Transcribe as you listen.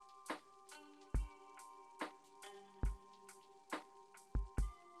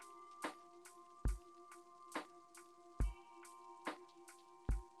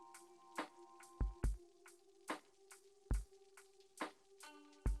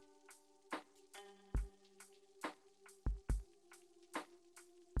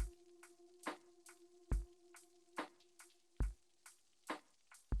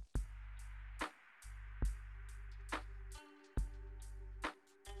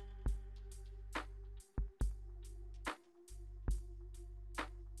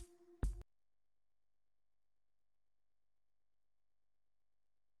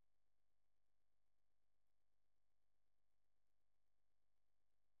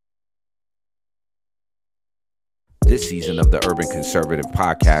This season of the Urban Conservative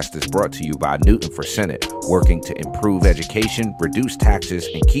Podcast is brought to you by Newton for Senate, working to improve education, reduce taxes,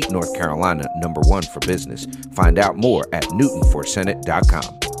 and keep North Carolina #1 for business. Find out more at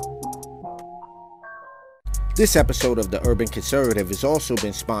newtonforsenate.com. This episode of the Urban Conservative has also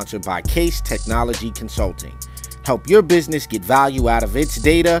been sponsored by Case Technology Consulting. Help your business get value out of its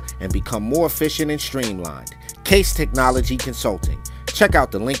data and become more efficient and streamlined. Case Technology Consulting. Check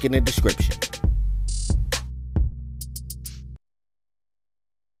out the link in the description.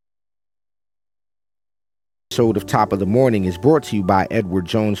 Episode of Top of the Morning is brought to you by Edward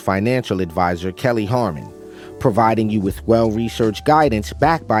Jones financial advisor Kelly Harmon, providing you with well-researched guidance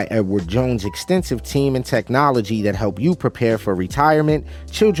backed by Edward Jones' extensive team and technology that help you prepare for retirement,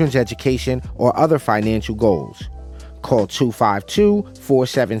 children's education, or other financial goals. Call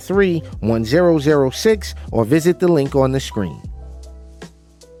 252-473-1006 or visit the link on the screen.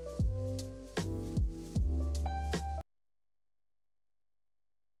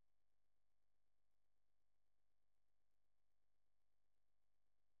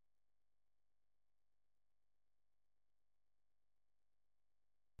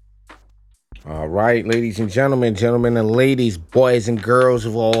 All right, ladies and gentlemen and ladies, boys and girls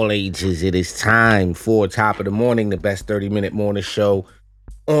of all ages, it is time for Top of the Morning, the best 30-minute morning show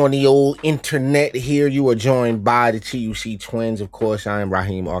on the old internet. Here you are joined by the TUC twins. Of course, I am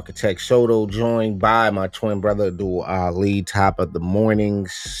Raheem Architect Soto, joined by my twin brother, Abdul Ali. Top of the morning,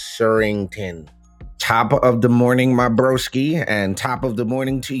 Surrington. Top of the morning, my broski, and top of the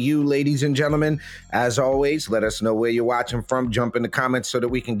morning to you, ladies and gentlemen. As always, let us know where you're watching from. Jump in the comments so that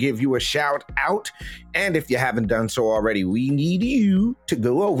we can give you a shout out. And if you haven't done so already, we need you to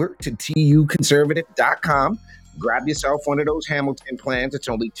go over to tuconservative.com. Grab yourself one of those Hamilton plans. It's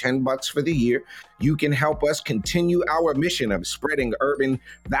only $10 for the year. You can help us continue our mission of spreading urban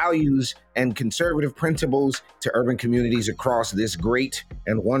values and conservative principles to urban communities across this great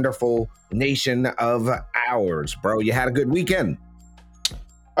and wonderful nation of ours. Bro, you had a good weekend?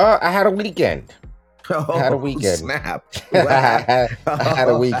 I had a weekend. Snap. I had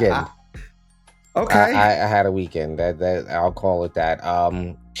a weekend. Okay. I had a weekend. That I'll call it that.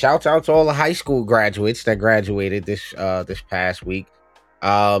 Shouts out to all the high school graduates that graduated this past week.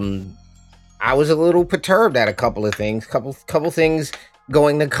 I was a little perturbed at a couple of things. Couple things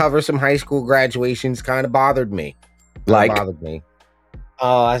going to cover some high school graduations kind of bothered me.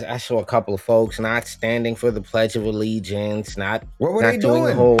 I saw a couple of folks not standing for the Pledge of Allegiance, not doing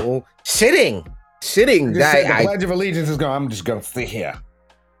the whole sitting. The Pledge of Allegiance is going. I'm just gonna sit here.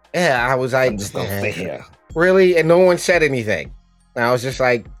 Yeah, I was like, I'm just gonna sit here. Really? And no one said anything. And I was just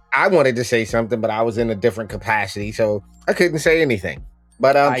like, I wanted to say something, but I was in a different capacity, so I couldn't say anything.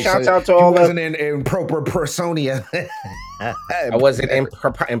 But shouts out to all the... You wasn't in proper personia. I wasn't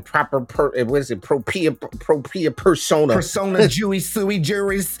improper... propria persona. Persona Jewy sui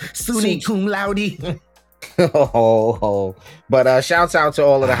juris suni cum laude. But shouts out to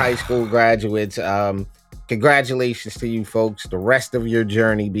all of the high school graduates. Congratulations to you folks. The rest of your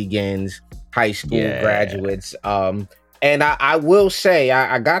journey begins. High school graduates. And I will say,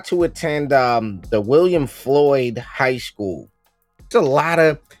 I got to attend the William Floyd High School.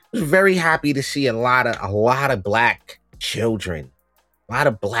 I was very happy to see a lot of black children. A lot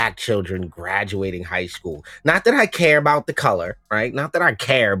of black children graduating high school. Not that I care about the color, right? Not that I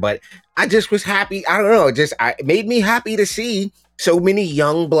care, but I just was happy. I don't know. It made me happy to see so many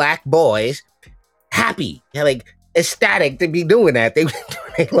young black boys happy. Yeah, like ecstatic to be doing that. They were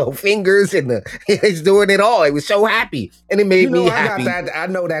doing their little fingers and he's doing it all. It was so happy, and it made me happy. I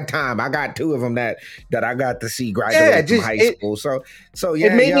know that time. I got two of them that I got to see graduate from high school. So yeah,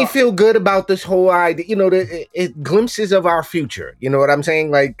 it made me feel good about this whole idea. You know, glimpses of our future. You know what I'm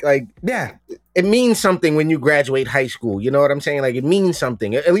saying? Like yeah. It means something when you graduate high school. You know what I'm saying? Like, it means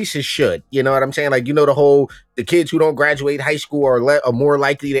something. At least it should. You know what I'm saying? Like, you know, the kids who don't graduate high school are more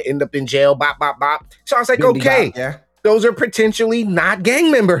likely to end up in jail, bop, bop, bop. So I was like, okay, those are potentially not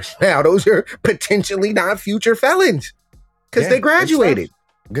gang members now. Those are potentially not future felons because they graduated.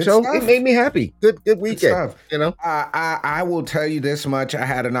 Good so stuff. It made me happy. Good weekend. You know, I will tell you this much. I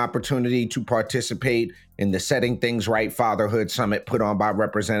had an opportunity to participate in the Setting Things Right Fatherhood Summit put on by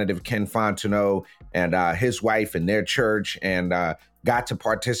Representative Ken Fontenot and his wife and their church, and got to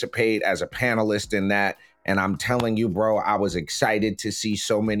participate as a panelist in that. And I'm telling you, bro, I was excited to see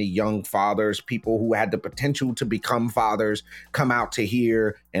so many young fathers, people who had the potential to become fathers, come out to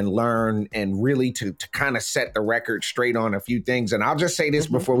hear and learn and really to kind of set the record straight on a few things. And I'll just say this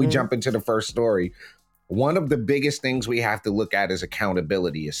before we jump into the first story. One of the biggest things we have to look at is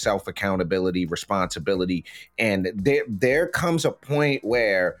accountability, is self-accountability, responsibility. And there comes a point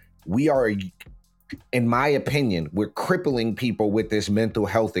where we are in my opinion, we're crippling people with this mental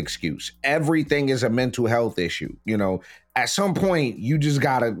health excuse. Everything is a mental health issue. You know, at some point,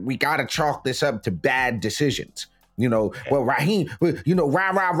 we gotta chalk this up to bad decisions. You know, well, Raheem, you know,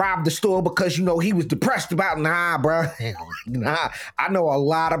 robbed the store because, you know, he was depressed about, nah, bro. Nah, I know a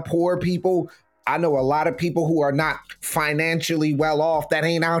lot of poor people. I know a lot of people who are not financially well off that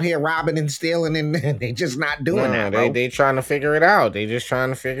ain't out here robbing and stealing, and they just not doing that, bro. They trying to figure it out. They just trying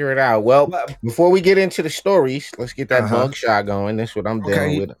to figure it out. Well, before we get into the stories, let's get that mug shot going. That's what I'm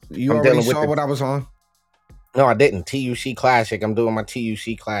dealing with. You already saw what I was on? No, I didn't. TUC Classic. I'm doing my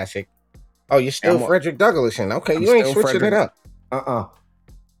TUC Classic. Oh, you're still Frederick Douglassing. Okay, you ain't switching it up.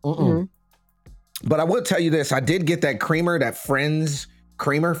 But I will tell you this. I did get that creamer, that Friends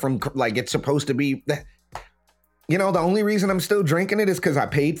creamer from, like, it's supposed to be, you know, the only reason I'm still drinking it is because I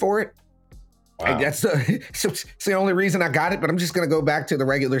paid for it. Wow. That's it's the only reason I got it, but I'm just going to go back to the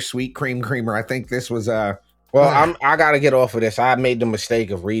regular sweet cream creamer. I think this was, I got to get off of this. I made the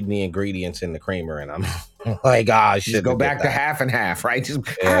mistake of reading the ingredients in the creamer, and I'm like, I should go back to half and half, right? Just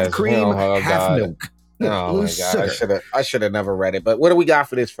half cream, half milk. Oh my God! I should have never read it. But what do we got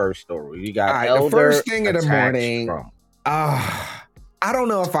for this first story? You got the first thing of the morning. I don't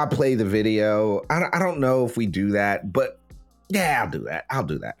know if I play the video. I don't know if we do that, but yeah, I'll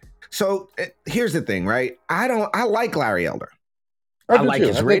do that. So here's the thing, right? I like Larry Elder. I like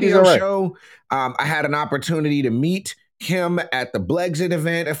his radio show. I had an opportunity to meet him at the Blexit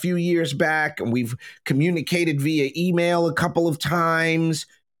event a few years back, and we've communicated via email a couple of times.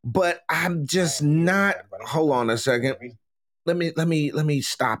 But I'm just not. Hold on a second. Let me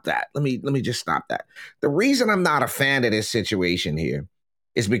stop that. Let me just stop that. The reason I'm not a fan of this situation here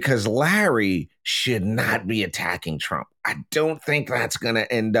is because Larry should not be attacking Trump. I don't think that's going to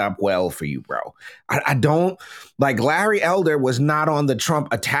end up well for you, bro. I don't, like, Larry Elder was not on the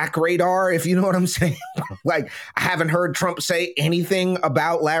Trump attack radar, if you know what I'm saying. Like, I haven't heard Trump say anything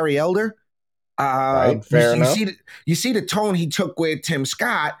about Larry Elder. Right, fair enough. You see the tone he took with Tim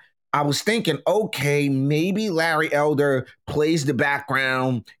Scott. I was thinking, okay, maybe Larry Elder plays the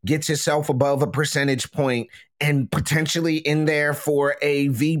background, gets himself above a percentage point, and potentially in there for a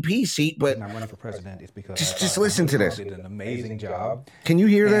VP seat. But I'm running for president is because just listen to this. Did an amazing job. Can you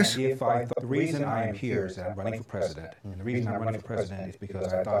hear this? The reason I am here is that I'm running for president. And the reason I'm running for president is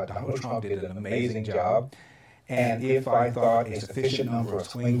because I thought Donald Trump did an amazing job. And if I thought a sufficient number of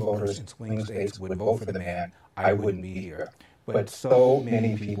swing voters in swing states would vote for the man, I wouldn't be here. But so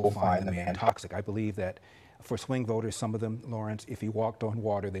many people find the man toxic. I believe that for swing voters, some of them, Lawrence, if he walked on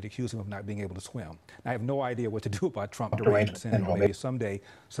water, they'd accuse him of not being able to swim. I have no idea what to do about Trump derangement syndrome. Maybe someday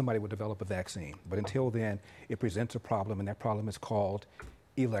somebody will develop a vaccine. But until then, it presents a problem, and that problem is called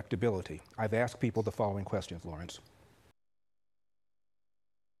electability. I've asked people the following questions, Lawrence.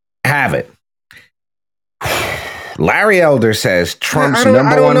 Have it. Larry Elder says Trump's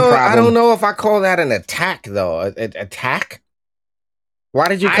number one problem. I don't know if I call that an attack, though. An attack? Why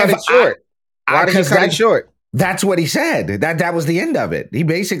did you cut it short? Why did you cut it short? That's what he said. That was the end of it. He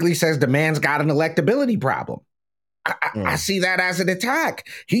basically says the man's got an electability problem. I see that as an attack.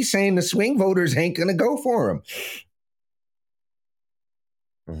 He's saying the swing voters ain't going to go for him.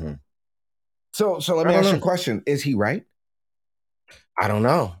 Mm-hmm. So let me ask you a question. Is he right? I don't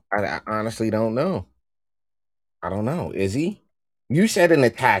know. I honestly don't know. I don't know. Is he? You said an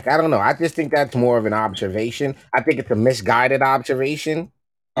attack. I don't know. I just think that's more of an observation. I think it's a misguided observation.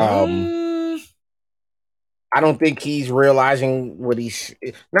 I don't think he's realizing what he's...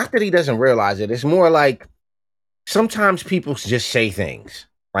 Not that he doesn't realize it. It's more like sometimes people just say things.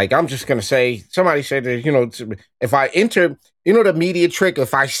 Like, I'm just going to say... Somebody said that, you know, if I enter... You know the media trick?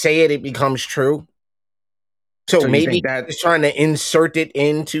 If I say it, it becomes true. So maybe he's trying to insert it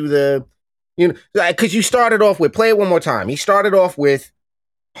into the... You know, because you started off with, play it one more time. He started off with,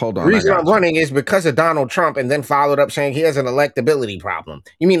 hold on, the reason I'm running is because of Donald Trump, and then followed up saying he has an electability problem.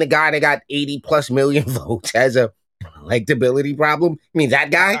 You mean the guy that got 80+ million votes has a electability problem? You mean that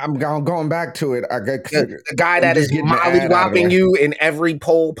guy? I'm going back to it. The guy that is mollywopping you in every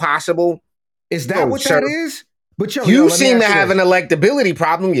poll possible. Is that what that is? But you seem to have an electability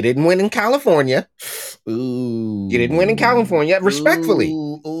problem. You didn't win in California. Ooh. You didn't win in California, respectfully.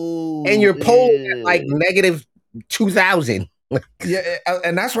 Ooh. And your poll at like negative 2,000. Yeah,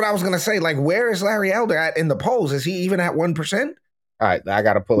 and that's what I was going to say. Like, where is Larry Elder at in the polls? Is he even at 1%? All right, I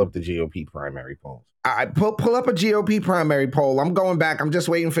got to pull up the GOP primary polls. I pull up a GOP primary poll. I'm going back. I'm just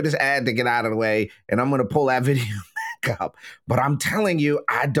waiting for this ad to get out of the way, and I'm going to pull that video back up. But I'm telling you,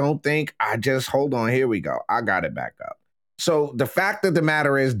 hold on. Here we go. I got it back up. So the fact of the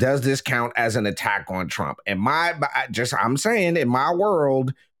matter is, does this count as an attack on Trump? I'm saying, in my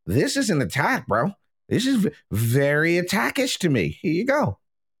world, this is an attack, bro. This is very attackish to me. Here you go.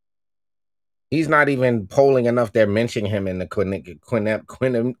 He's not even polling enough. They're mentioning him in the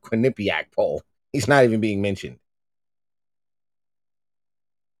Quinnipiac poll. He's not even being mentioned.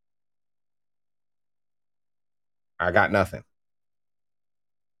 I got nothing.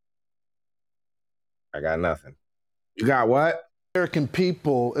 You got what? American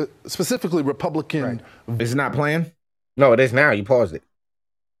people, specifically Republican. Right. Is it not playing? No, it is now. You paused it.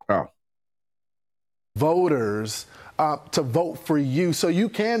 Oh. Voters to vote for you so you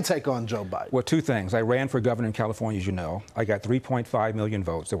can take on Joe Biden? Well, two things. I ran for governor in California, as you know. I got 3.5 million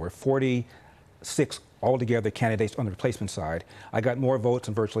votes. There were 46 altogether candidates on the replacement side. I got more votes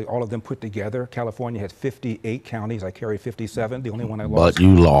than virtually all of them put together. California has 58 counties. I carried 57. The only one I lost, but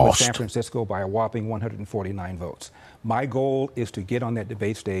you lost, was San Francisco by a whopping 149 votes. My goal is to get on that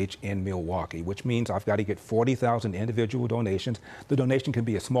debate stage in Milwaukee, which means I've got to get 40,000 individual donations. The donation can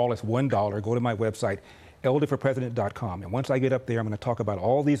be as small as $1. Go to my website, elderforpresident.com. And once I get up there, I'm going to talk about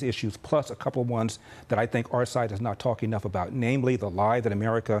all these issues, plus a couple of ones that I think our side does not talk enough about, namely the lie that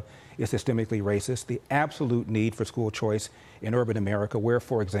America is systemically racist, the absolute need for school choice in urban America, where,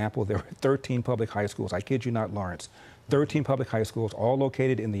 for example, there are 13 public high schools, I kid you not, Lawrence, 13 public high schools, all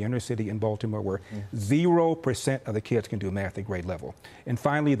located in the inner city in Baltimore, where 0% of the kids can do math at grade level. And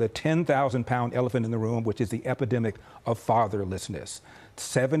finally, the 10,000-pound elephant in the room, which is the epidemic of fatherlessness.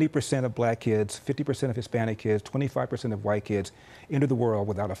 70% of black kids, 50% of Hispanic kids, 25% of white kids enter the world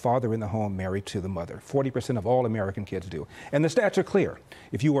without a father in the home married to the mother. 40% of all American kids do. And the stats are clear.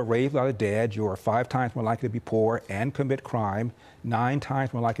 If you were raised without a dad, you are 5 times more likely to be poor and commit crime, 9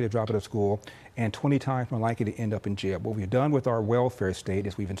 times more likely to drop out of school, and 20 times more likely to end up in jail. What we've done with our welfare state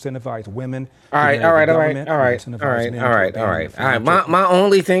is we've incentivized women. All right. My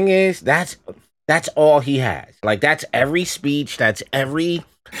only thing is that's all he has. Like, that's every speech, that's every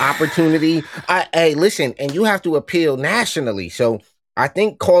opportunity. Hey, listen, and you have to appeal nationally. So I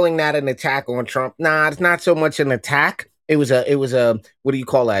think calling that an attack on Trump, it's not so much an attack. It was a what do you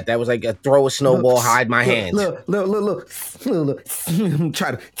call that? That was like a throw a snowball, hide my hands. Look. I'm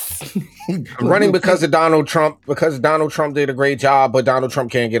trying to. I'm running because of Donald Trump, because Donald Trump did a great job, but Donald Trump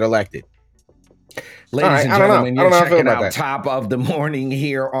can't get elected. Ladies and gentlemen, you're checking out Top of the Morning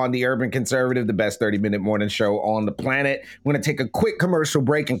here on the Urban Conservative, the best 30-minute morning show on the planet. We're going to take a quick commercial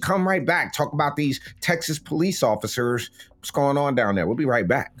break and come right back, talk about these Texas police officers. What's going on down there? We'll be right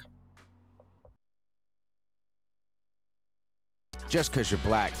back. Just because you're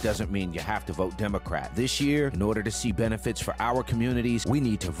black doesn't mean you have to vote Democrat. This year, in order to see benefits for our communities, we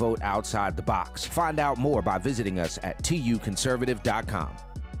need to vote outside the box. Find out more by visiting us at tuconservative.com.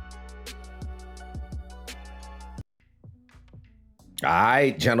 All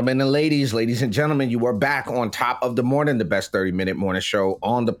right, gentlemen and ladies and gentlemen, you are back on Top of the Morning, the best 30-minute morning show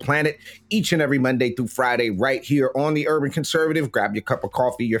on the planet, each and every Monday through Friday, right here on the Urban Conservative. Grab your cup of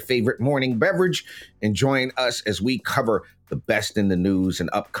coffee, your favorite morning beverage, and join us as we cover the best in the news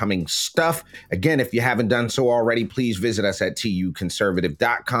and upcoming stuff. Again, if you haven't done so already, please visit us at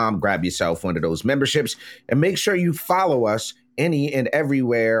tuconservative.com. Grab yourself one of those memberships and make sure you follow us any and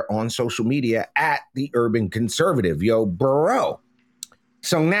everywhere on social media at the Urban Conservative. Yo, bro.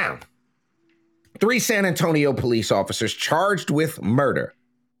 So now, 3 San Antonio police officers charged with murder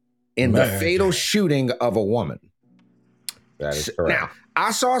in the fatal shooting of a woman. That is correct. Now, I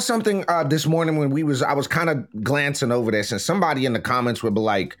saw something this morning when I was kind of glancing over this, and somebody in the comments would be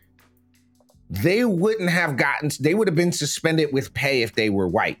like, they would have been suspended with pay if they were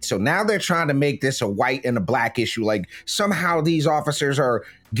white. So now they're trying to make this a white and a black issue. Like somehow these officers are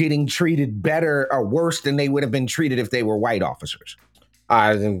getting treated better or worse than they would have been treated if they were white officers.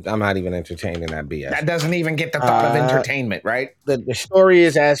 I'm not even entertaining that BS. That doesn't even get the thought of entertainment, right? The story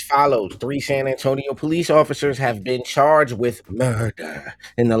is as follows. 3 San Antonio police officers have been charged with murder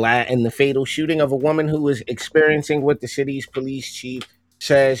in the fatal shooting of a woman who was experiencing what the city's police chief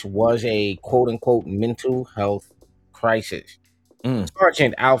says was a quote-unquote mental health crisis.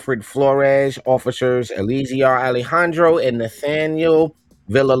 Sergeant Alfred Flores, officers Eliezer Alejandro and Nathaniel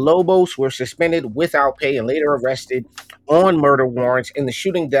Villalobos were suspended without pay and later arrested on murder warrants in the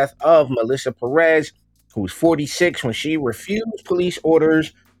shooting death of Melissa Perez, who was 46 when she refused police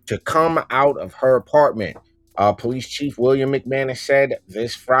orders to come out of her apartment. Police Chief William McManus said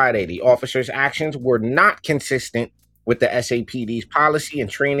this Friday the officers' actions were not consistent with the SAPD's policy and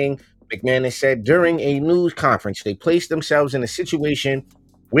training. McManus said during a news conference they placed themselves in a situation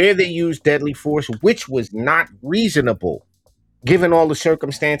where they used deadly force, which was not reasonable. Given all the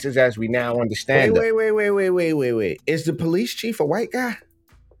circumstances as we now understand. Wait. Is the police chief a white guy?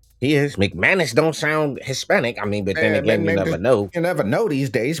 He is. McManus don't sound Hispanic. I mean, but then again, you never know. You never know these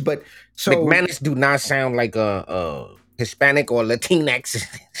days. But so McManus do not sound like a Hispanic or Latinx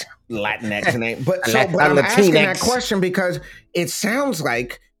name. But I'm asking that question because it sounds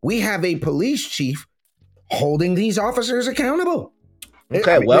like we have a police chief holding these officers accountable.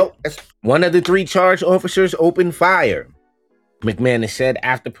 Okay, one of the 3 charged officers opened fire, McManus said,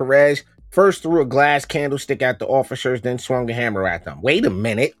 after Perez first threw a glass candlestick at the officers, then swung a hammer at them. Wait a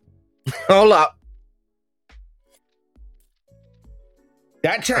minute. Hold up.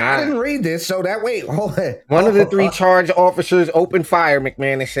 I didn't read this, so hold on. One of the 3 charged officers opened fire,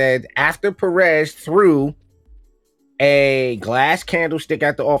 McManus said, after Perez threw a glass candlestick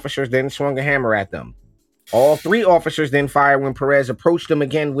at the officers, then swung a hammer at them. All 3 officers then fired when Perez approached them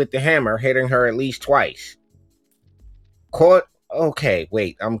again with the hammer, hitting her at least twice. Okay,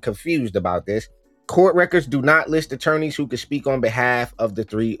 wait, I'm confused about this. Court records do not list attorneys who could speak on behalf of the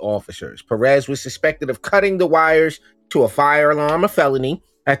 3 officers. Perez was suspected of cutting the wires to a fire alarm, a felony,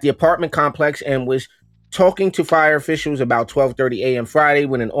 at the apartment complex and was talking to fire officials about 12:30 a.m. Friday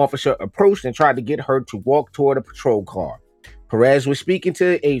when an officer approached and tried to get her to walk toward a patrol car. Perez was speaking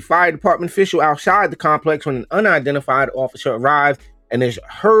to a fire department official outside the complex when an unidentified officer arrived and is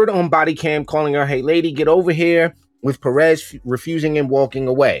heard on body cam calling her, "Hey lady, get over here," with Perez refusing and walking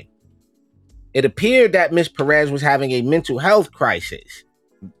away. It appeared that Miss Perez was having a mental health crisis,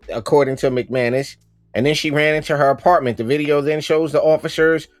 according to McManus, and then she ran into her apartment. The video then shows the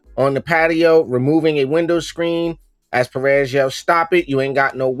officers on the patio removing a window screen as Perez yells, "Stop it, you ain't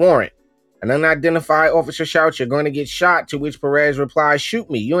got no warrant." An unidentified officer shouts, "You're going to get shot," to which Perez replies, "Shoot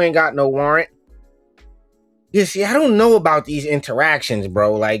me, you ain't got no warrant." You see, I don't know about these interactions,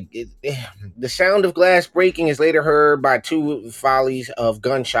 bro. Like, the sound of glass breaking is later heard by 2 volleys of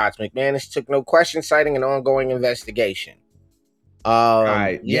gunshots. McManus took no question, citing an ongoing investigation.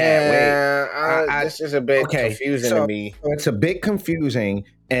 Right. This is a bit confusing to me. It's a bit confusing.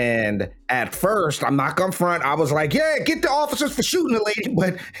 And at first, I'm not gonna front. I was like, "Yeah, get the officers for shooting the lady,"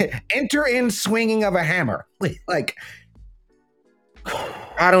 but enter in swinging of a hammer. Like,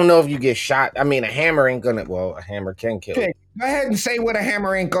 I don't know if you get shot. I mean, a hammer ain't gonna. Well, a hammer can kill. Okay, go ahead and say what a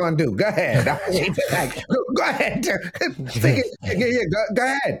hammer ain't gonna do. Go ahead. Go ahead. Go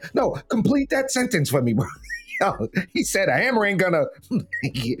ahead. No, complete that sentence for me, bro. He said a hammer ain't gonna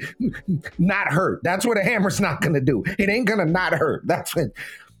not hurt. That's what a hammer's not gonna do. It ain't gonna not hurt. That's what.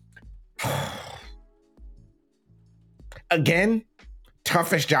 Again,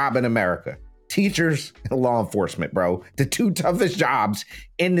 toughest job in America. Teachers and law enforcement, bro. The 2 toughest jobs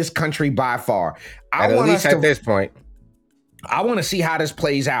in this country by far. At least at this point. I want to see how this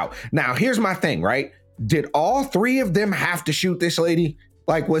plays out. Now, here's my thing, right? Did all 3 of them have to shoot this lady?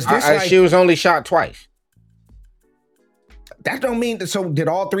 Like, was this she was only shot twice. That don't mean that. So did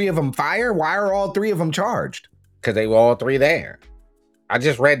all 3 of them fire? Why are all 3 of them charged? Because they were all 3 there. I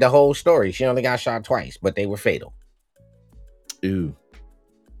just read the whole story. She only got shot twice, but they were fatal. Ooh.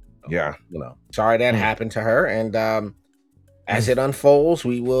 Yeah. Sorry that happened to her. And as it unfolds,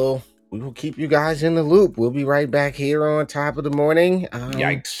 we will keep you guys in the loop. We'll be right back here on Top of the Morning.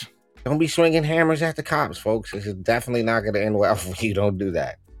 Yikes. Don't be swinging hammers at the cops, folks. This is definitely not going to end well for you. Don't do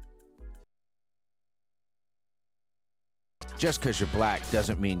that. Just because you're black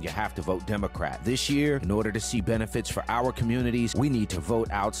doesn't mean you have to vote Democrat. This year, in order to see benefits for our communities, we need to vote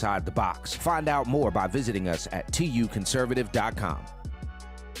outside the box. Find out more by visiting us at tuconservative.com.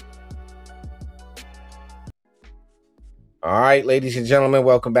 All right, ladies and gentlemen,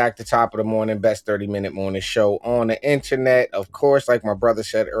 welcome back to Top of the Morning, best 30-minute morning show on the internet. Of course, like my brother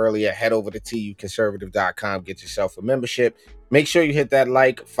said earlier, head over to tuconservative.com, get yourself a membership. Make sure you hit that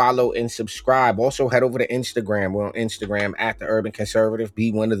like, follow, and subscribe. Also, head over to Instagram. We're on Instagram at The Urban Conservative.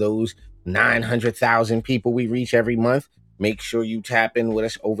 Be one of those 900,000 people we reach every month. Make sure you tap in with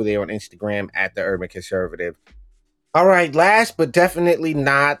us over there on Instagram at The Urban Conservative. All right, last but definitely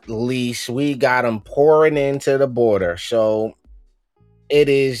not least, we got them pouring into the border. So it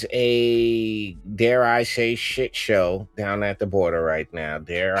is a, dare I say, shit show down at the border right now.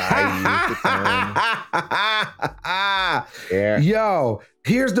 Dare I use the term? Yo,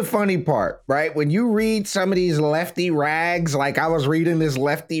 here's the funny part, right? When you read some of these lefty rags, like I was reading this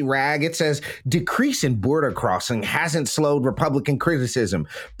lefty rag, it says, decrease in border crossing hasn't slowed Republican criticism.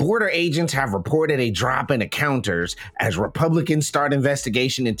 Border agents have reported a drop in encounters as Republicans start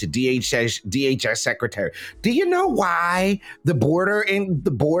investigation into DHS secretary. Do you know why the border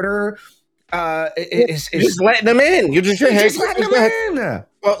It's just letting them in. You're just letting them in.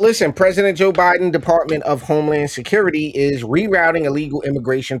 Well, listen, President Joe Biden, Department of Homeland Security is rerouting illegal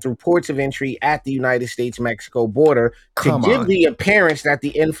immigration through ports of entry at the United States-Mexico border to give the appearance that the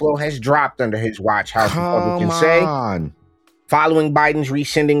inflow has dropped under his watch, House Republicans say. Following Biden's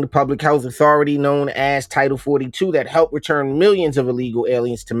rescinding the public health authority known as Title 42 that helped return millions of illegal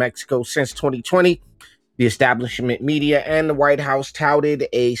aliens to Mexico since 2020, the establishment media and the White House touted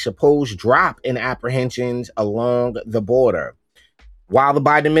a supposed drop in apprehensions along the border. While the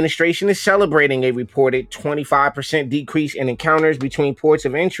Biden administration is celebrating a reported 25% decrease in encounters between ports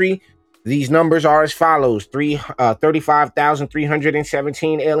of entry, these numbers are as follows.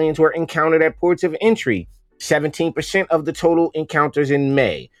 35,317 aliens were encountered at ports of entry, 17% of the total encounters in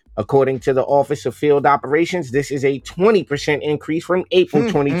May. According to the Office of Field Operations, this is a 20% increase from April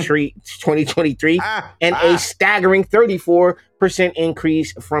 2023 and a staggering 34%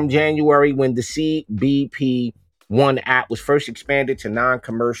 increase from January when the CBP One app was first expanded to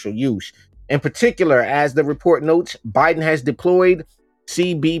non-commercial use. In particular, as the report notes, Biden has deployed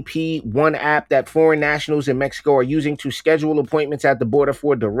CBP One app that foreign nationals in Mexico are using to schedule appointments at the border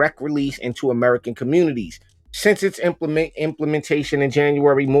for direct release into American communities. Since its implementation in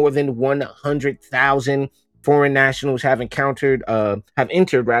January, more than 100,000 foreign nationals have entered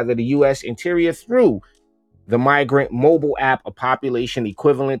the U.S. interior through the migrant mobile app, a population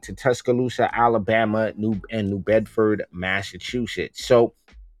equivalent to Tuscaloosa, Alabama, New Bedford, Massachusetts. So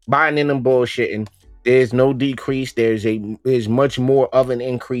Biden and them bullshitting. There's no decrease. There's much more of an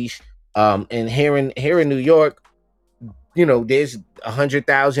increase. And here in New York, there's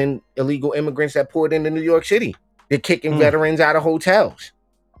 100,000 illegal immigrants that poured into New York City. They're kicking veterans out of hotels.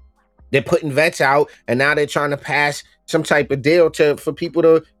 They're putting vets out, and now they're trying to pass some type of deal for people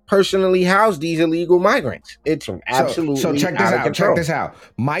to personally house these illegal migrants. It's absolutely so check this out of out. control. Check this out.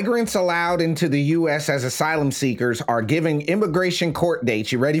 Migrants allowed into the U.S. as asylum seekers are giving immigration court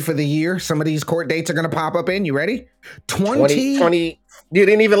dates. You ready for the year? Some of these court dates are going to pop up in. You ready? 2020. You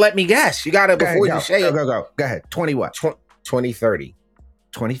didn't even let me guess. You got to before you say it. Go. Go ahead. 20 what? 2030.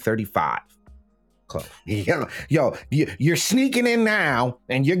 2035. Close. Yo, you're sneaking in now,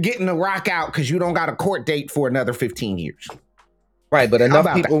 and you're getting the rock out because you don't got a court date for another 15 years. Right, but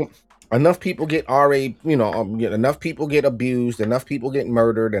enough people get enough people get abused, enough people get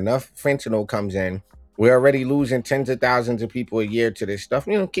murdered, enough fentanyl comes in. We're already losing tens of thousands of people a year to this stuff.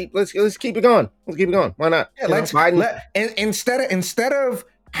 Let's keep it going. Let's keep it going. Why not? Instead of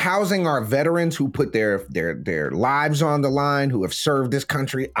housing our veterans who put their lives on the line, who have served this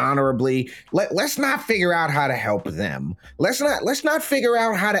country honorably, let's not figure out how to help them. Let's not figure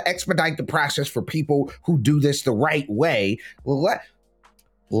out how to expedite the process for people who do this the right way.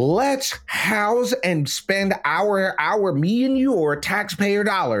 Let's house and spend our me and your taxpayer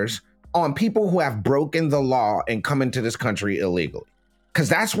dollars on people who have broken the law and come into this country illegally. Because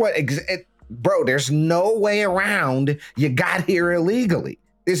that's what, bro, there's no way around you got here illegally.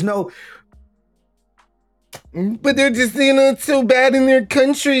 There's no... But they're just, so bad in their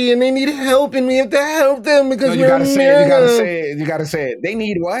country and they need help and we have to help them because you gotta say it. They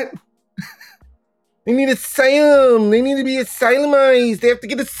need what? They need asylum. They need to be asylumized. They have to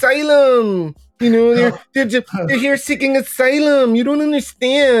get asylum. They're here seeking asylum. You don't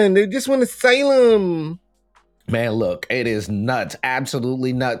understand. They just want asylum. Man, look, it is nuts.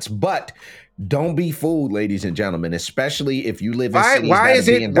 Absolutely nuts. But don't be fooled, ladies and gentlemen, especially if you live in cities that are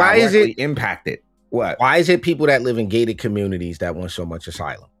being directly impacted. What? Why is it people that live in gated communities that want so much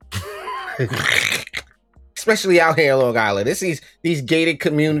asylum? Especially out here in Long Island. It's these gated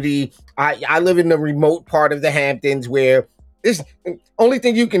community. I live in the remote part of the Hamptons where this only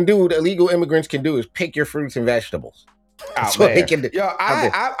thing you can do, the illegal immigrants can do, is pick your fruits and vegetables. That's what they can do. Yo,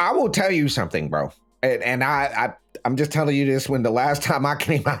 I will tell you something, bro. And I'm just telling you this, when the last time I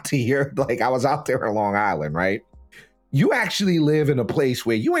came out to here, I was out there in Long Island, right? You actually live in a place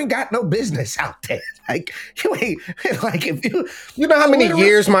where you ain't got no business out there. You ain't, if you know how many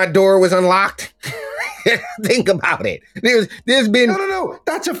years my door was unlocked? Think about it. There's been... No.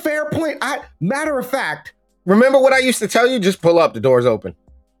 That's a fair point. Matter of fact... Remember what I used to tell you? Just pull up, the door's open.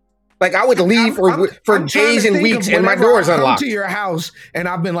 I would leave for days and weeks and my door's unlocked. To your house and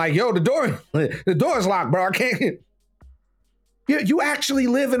I've been like, yo, the door's locked, bro. I can't... You actually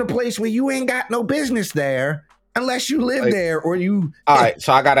live in a place where you ain't got no business there. Unless you live there or you... All right,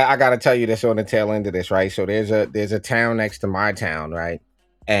 so I gotta tell you this on the tail end of this, right? So there's a town next to my town, right?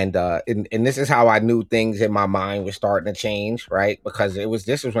 And this is how I knew things in my mind were starting to change, right? Because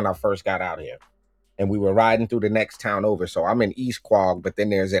this was when I first got out here. And we were riding through the next town over. So I'm in East Quogue, but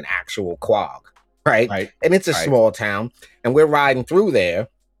then there's an actual Quogue, right? And it's a small town. And we're riding through there.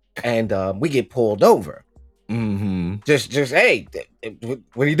 and we get pulled over. Mm-hmm. Just hey,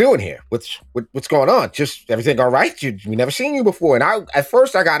 what are you doing here? What's going on? Just everything all right? We never seen you before. And at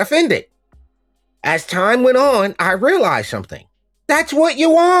first I got offended. As time went on, I realized something. That's what you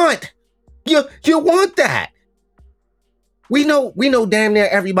want. You want that. We know damn near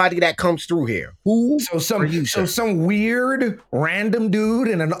everybody that comes through here. Who? So some weird random dude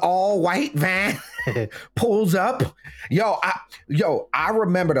in an all white van pulls up. I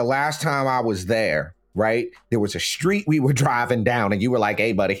remember the last time I was there. Right, there was a street we were driving down, and you were like,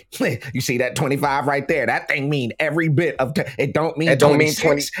 "Hey, buddy, you see that 25 right there? That thing mean every bit of it don't mean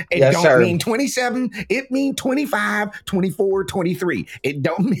 26. It don't mean 27. It mean 25, 24, 23. It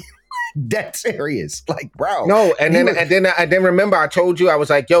don't mean dead serious, like, bro." No, and then remember I told you, I was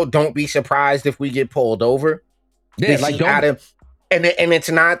like, "Yo, don't be surprised if we get pulled over." Yeah, like And it's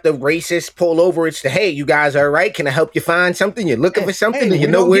not the racist pull over. It's the, hey, you guys are right. Can I help you find something? You're looking for something. Do you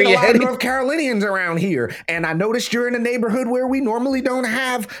know where you're headed? North Carolinians around here, and I noticed you're in a neighborhood where we normally don't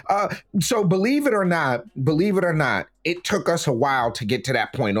have. So believe it or not, it took us a while to get to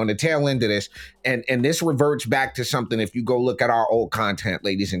that point on the tail end of this, and this reverts back to something. If you go look at our old content,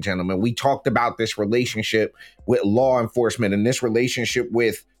 ladies and gentlemen, we talked about this relationship with law enforcement and this relationship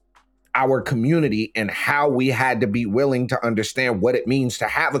with our community and how we had to be willing to understand what it means to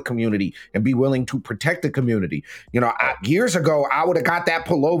have a community and be willing to protect the community. Years ago, I would have got that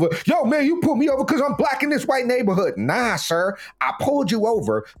pull over. Yo, man, you pulled me over because I'm black in this white neighborhood. Nah, sir, I pulled you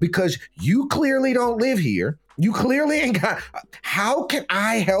over because you clearly don't live here. You clearly ain't got. How can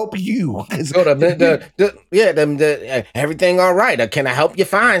I help you? So everything all right? Can I help you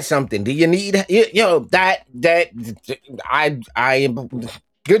find something? Do you need I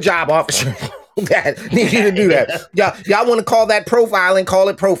good job, officer. Need you to do that. Y'all want to call that profiling? Call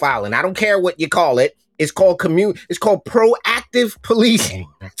it profiling. I don't care what you call it. It's called It's called proactive policing.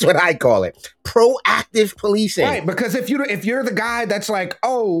 That's what I call it. Proactive policing. Right, because if you're the guy that's like,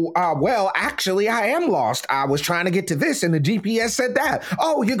 well, actually, I am lost. I was trying to get to this, and the GPS said that.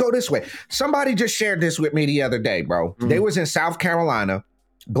 Oh, you go this way. Somebody just shared this with me the other day, bro. Mm-hmm. They was in South Carolina,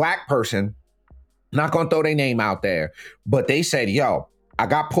 black person. Not gonna throw their name out there, but they said, yo, I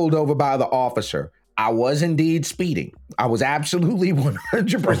got pulled over by the officer. I was indeed speeding. I was absolutely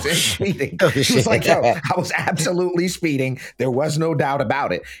 100% speeding. He was like, yo, I was absolutely speeding. There was no doubt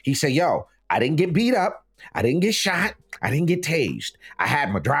about it. He said, yo, I didn't get beat up. I didn't get shot. I didn't get tased. I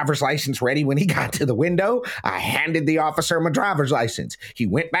had my driver's license ready when he got to the window. I handed the officer my driver's license. He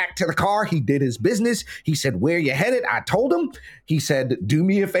went back to the car. He did his business. He said, where you headed? I told him. He said, do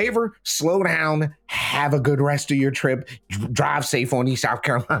me a favor, slow down, have a good rest of your trip, drive safe on these South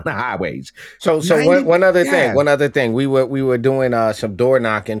Carolina highways. So one other thing. We were doing some door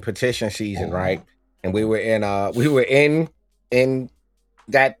knocking petition season, right? And we were in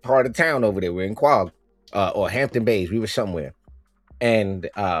that part of town over there. We're in Quag. Or Hampton Bays, we were somewhere, and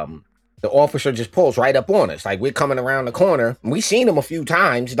the officer just pulls right up on us. Like, we're coming around the corner, and we seen him a few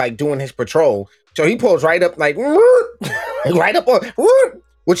times, like doing his patrol. So he pulls right up, like right up on.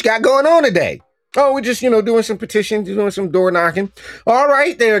 What you got going on today? Oh, we're just, doing some petitions, doing some door knocking. All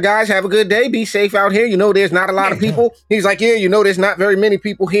right there, guys. Have a good day. Be safe out here. There's not a lot of people. He's like, yeah, there's not very many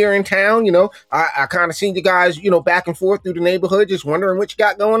people here in town. I kind of seen you guys, back and forth through the neighborhood, just wondering what you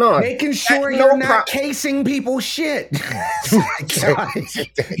got going on. Making sure you're not casing people's shit. Why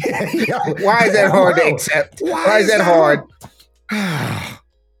is that hard to accept? Why is that hard?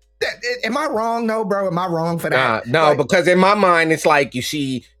 Am I wrong? No, bro. Am I wrong for that? No, because in my mind, it's like you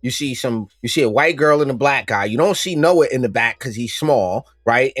see a white girl and a black guy. You don't see Noah in the back because he's small,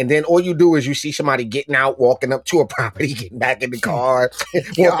 right? And then all you do is you see somebody getting out, walking up to a property, getting back in the car,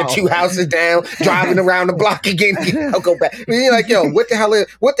 walking 2 houses down, driving around the block again, go back. And you're like, yo, what the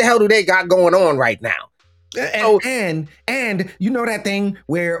hell do they got going on right now? And you know that thing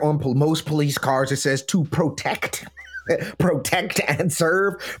where on most police cars it says to protect and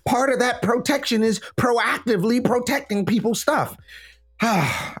serve. Part of that protection is proactively protecting people's stuff. All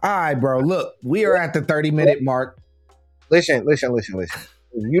right, bro. Look, we are at the 30-minute mark. Listen. If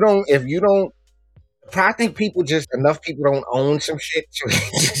you don't, I think enough people don't own some shit, so they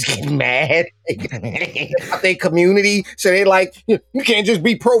just get mad. I think community, so they like, you can't just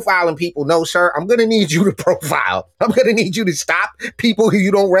be profiling people. No, sir, I'm going to need you to profile. I'm going to need you to stop people who you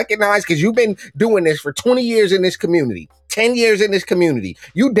don't recognize, because you've been doing this for 20 years in this community, 10 years in this community.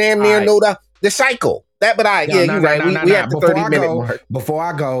 You damn near know the cycle. You're right. We have the 30-minute mark. Before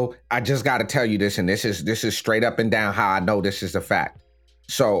I go, I just got to tell you this, and this is straight up and down how I know this is a fact.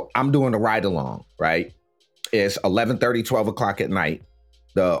 So I'm doing the ride along, right? It's 11:30, 12 o'clock at night.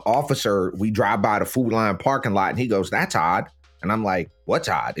 The officer, we drive by the Food Line parking lot, and he goes, that's odd. And I'm like, what's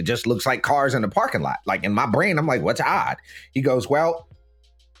odd? It just looks like cars in the parking lot. Like in my brain, I'm like, what's odd? He goes, well,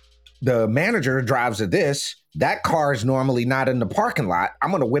 the manager drives to this. That car is normally not in the parking lot. I'm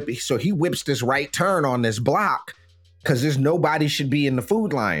going to whip it. So he whips this right turn on this block because there's nobody should be in the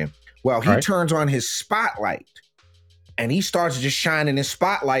Food Lion. Well, he turns on his spotlight and he starts just shining his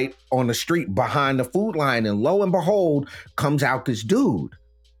spotlight on the street behind the Food Lion. And lo and behold, comes out this dude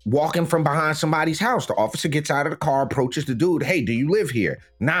walking from behind somebody's house. The officer gets out of the car, approaches the dude. Hey, do you live here?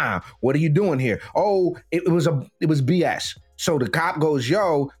 Nah, what are you doing here? Oh, it was BS. So the cop goes,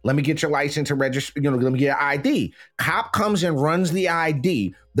 yo, let me get your license and register, let me get your ID. Cop comes and runs the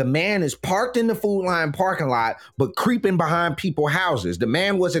ID. The man is parked in the Food Lion parking lot, but creeping behind people's houses. The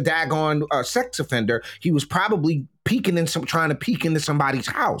man was a daggone sex offender. He was probably trying to peek into somebody's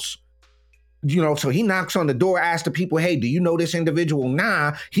house. So he knocks on the door, asks the people, hey, do you know this individual?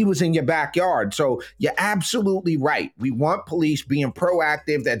 Nah, he was in your backyard. So you're absolutely right. We want police being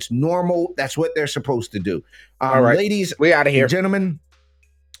proactive. That's normal. That's what they're supposed to do. All right, ladies, we out of here. Gentlemen,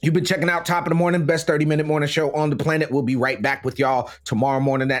 you've been checking out Top of the Morning, best 30-minute morning show on the planet. We'll be right back with y'all tomorrow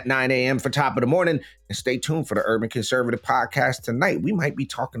morning at 9 a.m. for Top of the Morning. And stay tuned for the Urban Conservative Podcast tonight. We might be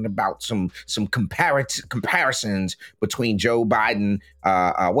talking about some comparisons between Joe Biden,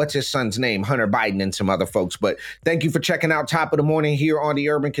 what's his son's name, Hunter Biden, and some other folks. But thank you for checking out Top of the Morning here on the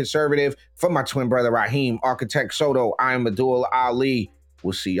Urban Conservative. For my twin brother, Raheem, Architect Soto, I am Abdul Ali.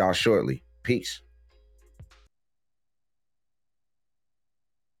 We'll see y'all shortly. Peace.